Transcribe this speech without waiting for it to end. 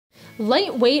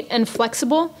Lightweight and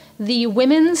flexible, the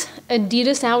women's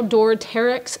Adidas Outdoor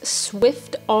Terrex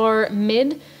Swift R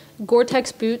Mid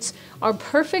Gore-Tex boots are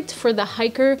perfect for the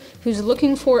hiker who's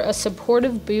looking for a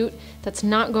supportive boot that's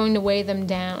not going to weigh them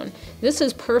down. This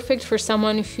is perfect for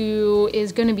someone who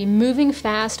is going to be moving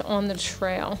fast on the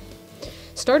trail.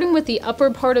 Starting with the upper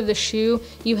part of the shoe,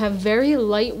 you have very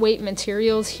lightweight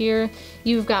materials here.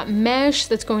 You've got mesh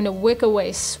that's going to wick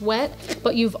away sweat,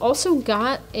 but you've also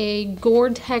got a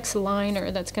Gore-Tex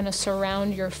liner that's going to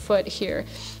surround your foot here.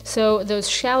 So those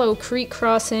shallow creek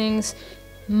crossings,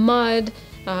 mud,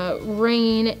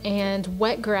 rain, and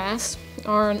wet grass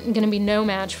are going to be no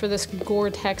match for this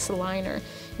Gore-Tex liner.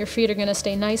 Your feet are going to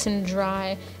stay nice and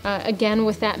dry. Again,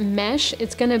 with that mesh,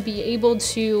 it's going to be able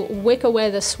to wick away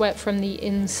the sweat from the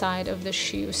inside of the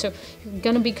shoe. So you're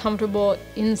going to be comfortable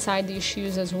inside these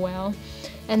shoes as well.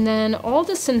 And then all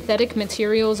the synthetic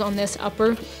materials on this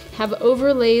upper have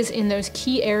overlays in those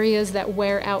key areas that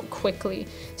wear out quickly.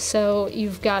 So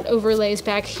you've got overlays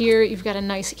back here. You've got a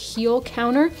nice heel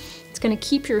counter. It's going to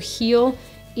keep your heel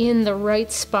in the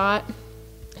right spot.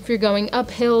 If you're going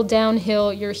uphill,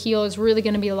 downhill, your heel is really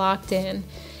going to be locked in.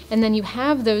 And then you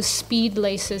have those speed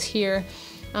laces here,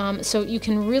 so you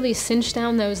can really cinch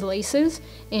down those laces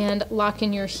and lock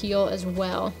in your heel as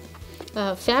well.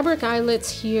 Fabric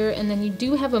eyelets here, and then you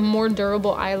do have a more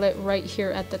durable eyelet right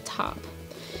here at the top.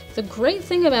 The great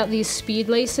thing about these speed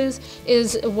laces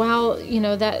is while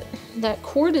that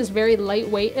cord is very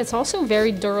lightweight, it's also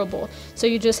very durable. So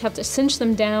you just have to cinch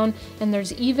them down, and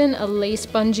there's even a lace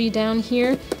bungee down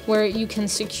here where you can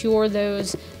secure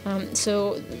those.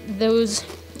 So those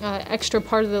extra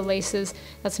part of the laces,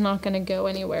 that's not going to go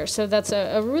anywhere. So that's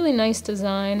a really nice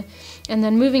design. And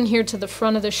then moving here to the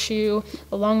front of the shoe,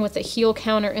 along with the heel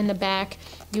counter in the back,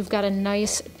 you've got a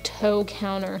nice toe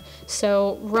counter.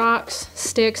 So rocks,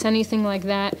 sticks, anything like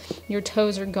that, your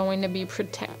toes are going to be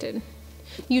protected.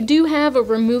 You do have a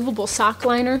removable sock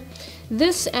liner.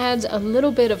 This adds a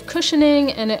little bit of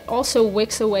cushioning, and it also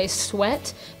wicks away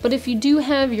sweat. But if you do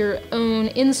have your own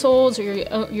insoles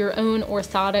or your own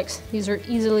orthotics, these are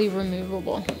easily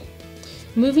removable.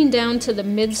 Moving down to the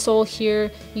midsole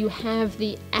here, you have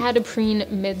the adidas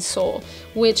midsole,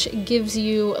 which gives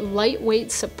you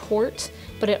lightweight support,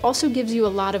 but it also gives you a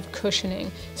lot of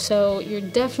cushioning. So you're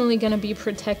definitely going to be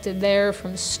protected there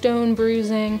from stone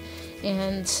bruising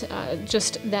and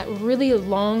just that really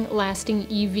long-lasting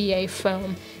EVA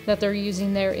foam that they're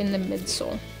using there in the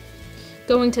midsole.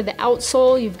 Going to the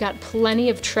outsole, you've got plenty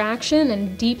of traction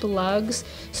and deep lugs.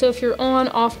 So if you're on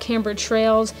off-camber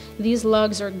trails, these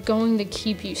lugs are going to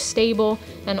keep you stable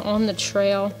and on the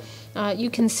trail.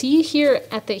 You can see here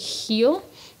at the heel,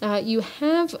 you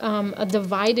have a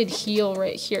divided heel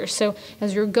right here. So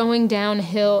as you're going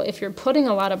downhill, if you're putting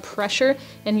a lot of pressure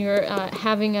and you're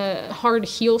having a hard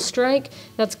heel strike,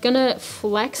 that's gonna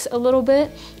flex a little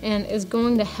bit and is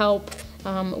going to help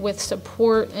with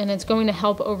support, and it's going to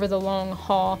help over the long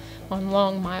haul on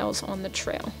long miles on the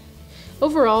trail.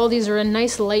 Overall, these are a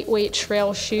nice lightweight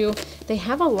trail shoe. They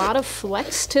have a lot of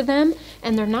flex to them,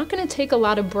 and they're not going to take a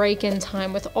lot of break-in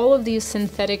time with all of these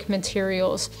synthetic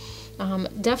materials.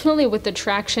 Definitely with the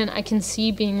traction, I can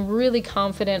see being really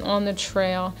confident on the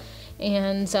trail,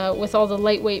 and with all the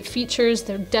lightweight features,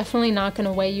 they're definitely not going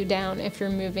to weigh you down if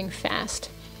you're moving fast.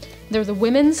 They're the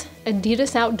women's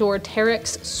Adidas Outdoor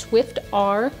Terrex Swift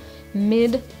R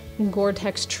Mid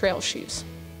Gore-Tex trail shoes.